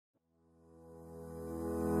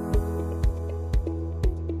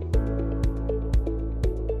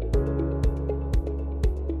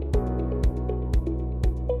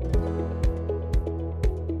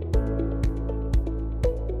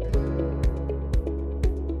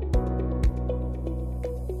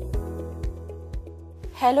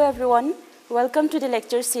Hello everyone, welcome to the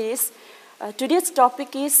lecture series. Today's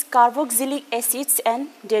topic is carboxylic acids and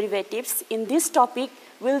derivatives. In this topic,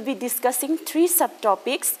 we'll be discussing three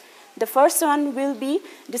subtopics. The first one will be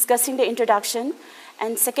discussing the introduction,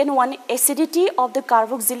 and second one, acidity of the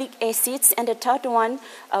carboxylic acids, and the third one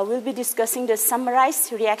will be discussing the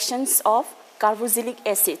summarized reactions of carboxylic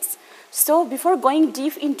acids. So before going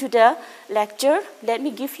deep into the lecture, let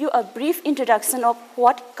me give you a brief introduction of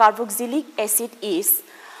what carboxylic acid is.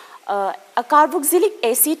 A carboxylic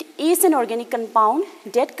acid is an organic compound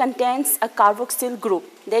that contains a carboxyl group,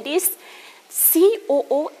 that is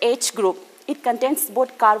COOH group. It contains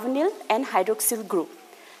both carbonyl and hydroxyl group.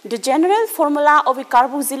 The general formula of a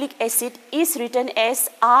carboxylic acid is written as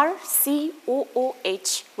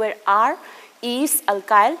RCOOH, where R is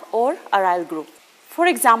alkyl or aryl group. For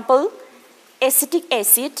example, acetic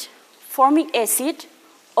acid, formic acid,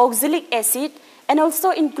 oxalic acid, and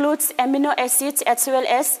also includes amino acids as well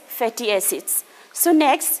as fatty acids. So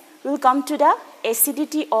next, we'll come to the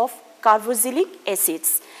acidity of carboxylic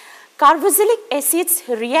acids. Carboxylic acids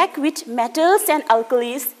react with metals and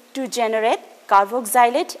alkalis to generate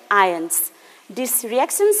carboxylate ions. These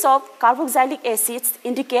reactions of carboxylic acids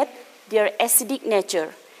indicate their acidic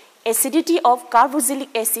nature. Acidity of carboxylic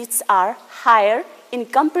acids are higher in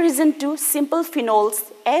comparison to simple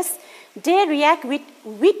phenols, as they react with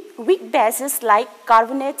weak bases like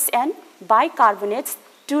carbonates and bicarbonates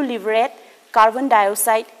to liberate carbon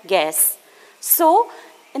dioxide gas. So,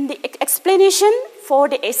 in the explanation for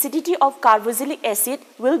the acidity of carboxylic acid,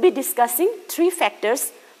 we'll be discussing three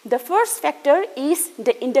factors. The first factor is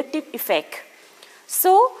the inductive effect.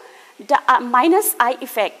 So, the minus I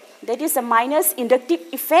effect, that is the minus inductive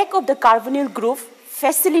effect of the carbonyl group,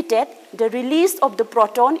 facilitate the release of the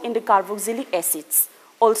proton in the carboxylic acids.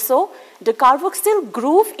 Also, the carboxyl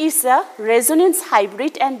group is a resonance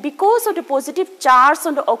hybrid, and because of the positive charge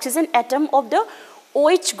on the oxygen atom of the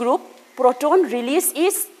OH group, proton release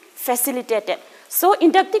is facilitated. So,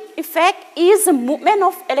 inductive effect is a movement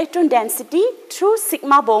of electron density through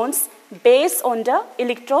sigma bonds based on the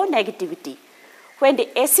electronegativity. When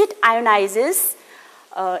the acid ionizes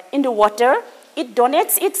in the water, it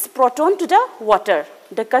donates its proton to the water.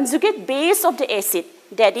 The conjugate base of the acid,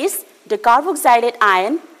 that is, the carboxylate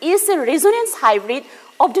ion, is a resonance hybrid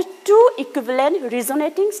of the two equivalent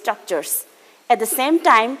resonating structures. At the same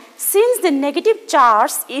time, since the negative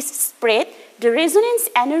charge is spread, the resonance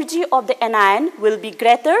energy of the anion will be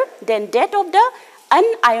greater than that of the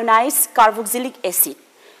unionized carboxylic acid.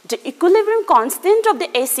 The equilibrium constant of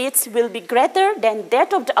the acids will be greater than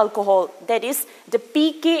that of the alcohol. That is, the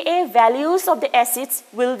pKa values of the acids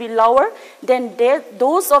will be lower than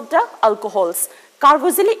those of the alcohols.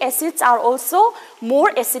 Carboxylic acids are also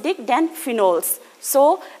more acidic than phenols.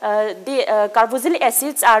 So, the carboxylic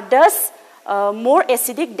acids are thus more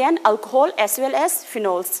acidic than alcohol as well as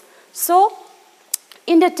phenols. So,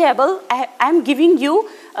 in the table, I am giving you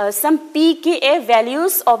some pKa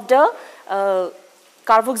values of the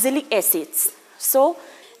carboxylic acids. So,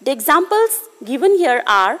 the examples given here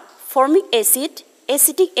are formic acid,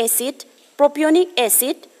 acetic acid, propionic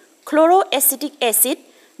acid, chloroacetic acid,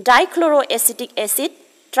 dichloroacetic acid,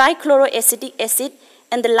 trichloroacetic acid,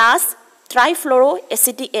 and the last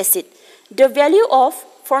trifluoroacetic acid. The value of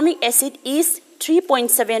formic acid is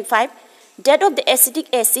 3.75, that of the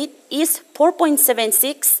acetic acid is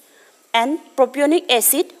 4.76, and propionic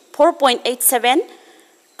acid 4.87,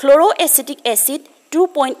 chloroacetic acid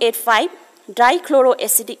 2.85,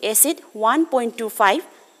 dichloroacetic acid 1.25,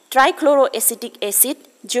 trichloroacetic acid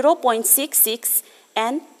 0.66,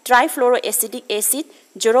 and trifluoroacetic acid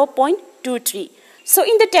 0.23. So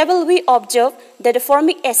in the table we observe that the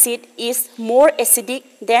formic acid is more acidic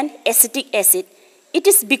than acetic acid. It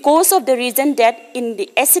is because of the reason that in the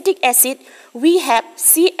acetic acid we have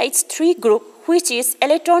CH3 group, which is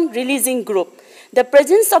electron releasing group. The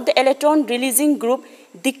presence of the electron releasing group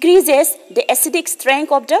decreases the acidic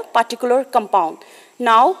strength of the particular compound.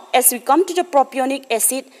 Now, as we come to the propionic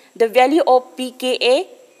acid, the value of pKa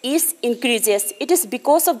is increases. It is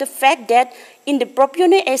because of the fact that in the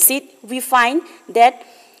propionic acid we find that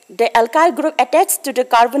the alkyl group attached to the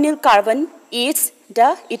carbonyl carbon is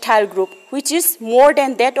the ethyl group, which is more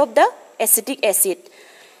than that of the acetic acid.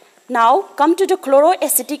 Now come to the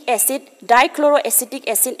chloroacetic acid, dichloroacetic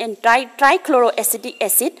acid, and trichloroacetic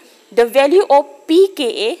acid. The value of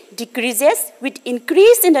pKa decreases with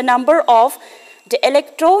increase in the number of the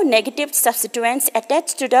electronegative substituents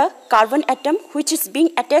attached to the carbon atom, which is being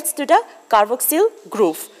attached to the carboxyl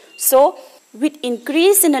group. So, with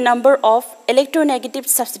increase in the number of electronegative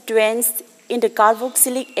substituents in the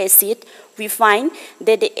carboxylic acid, we find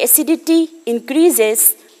that the acidity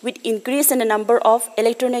increases with increase in the number of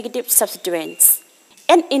electronegative substituents.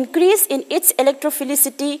 An increase in its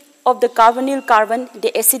electrophilicity of the carbonyl carbon,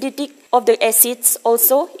 the acidity of the acids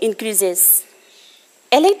also increases.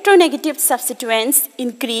 Electronegative substituents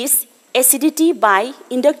increase acidity by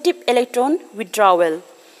inductive electron withdrawal.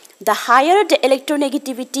 The higher the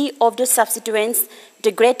electronegativity of the substituents,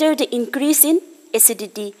 the greater the increase in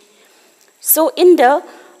acidity. So in the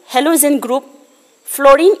halogen group,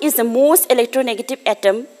 fluorine is the most electronegative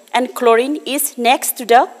atom and chlorine is next to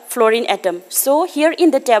the fluorine atom. So here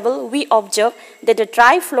in the table, we observe that the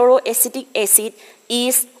trifluoroacetic acid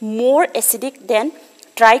is more acidic than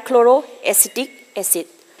trichloroacetic acid.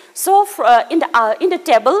 So in the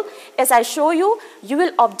table, as I show you, you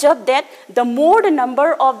will observe that the more the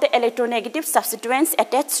number of the electronegative substituents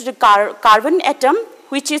attached to the carbon atom,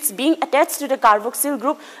 which is being attached to the carboxyl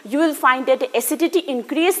group, you will find that the acidity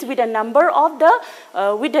increased with a number of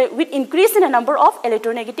the with increase in the number of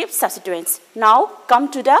electronegative substituents. Now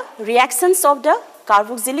come to the reactions of the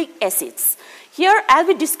carboxylic acids. Here I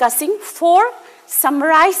will be discussing 4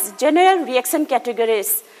 summarized general reaction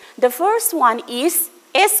categories. The first one is,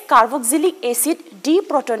 as carboxylic acid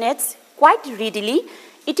deprotonates quite readily,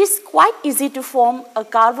 it is quite easy to form a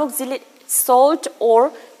carboxylate salt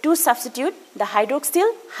or to substitute the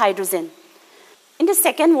hydroxyl hydrogen. In the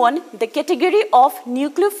second one, the category of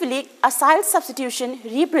nucleophilic acyl substitution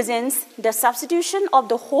represents the substitution of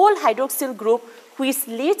the whole hydroxyl group, which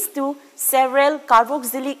leads to several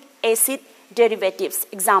carboxylic acid derivatives.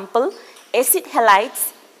 Example, acid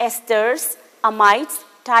halides, esters, amides,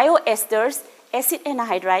 thioesters, acid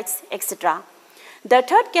anhydrides, etc. The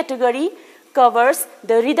third category covers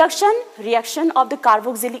the reduction reaction of the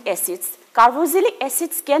carboxylic acids. Carboxylic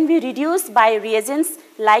acids can be reduced by reagents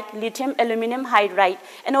like lithium aluminum hydride,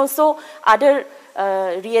 and also other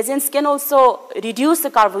reagents can also reduce the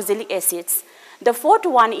carboxylic acids. The fourth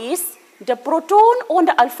one is, the proton on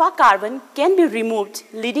the alpha carbon can be removed,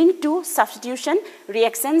 leading to substitution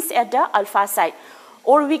reactions at the alpha site.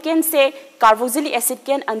 Or we can say carboxylic acid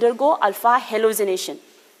can undergo alpha halogenation.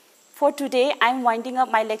 For today, I am winding up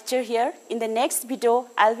my lecture here. In the next video,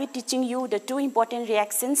 I will be teaching you the 2 important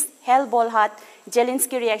reactions, Hell-Bolhat,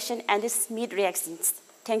 Jelinski reaction and the Schmidt reactions.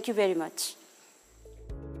 Thank you very much.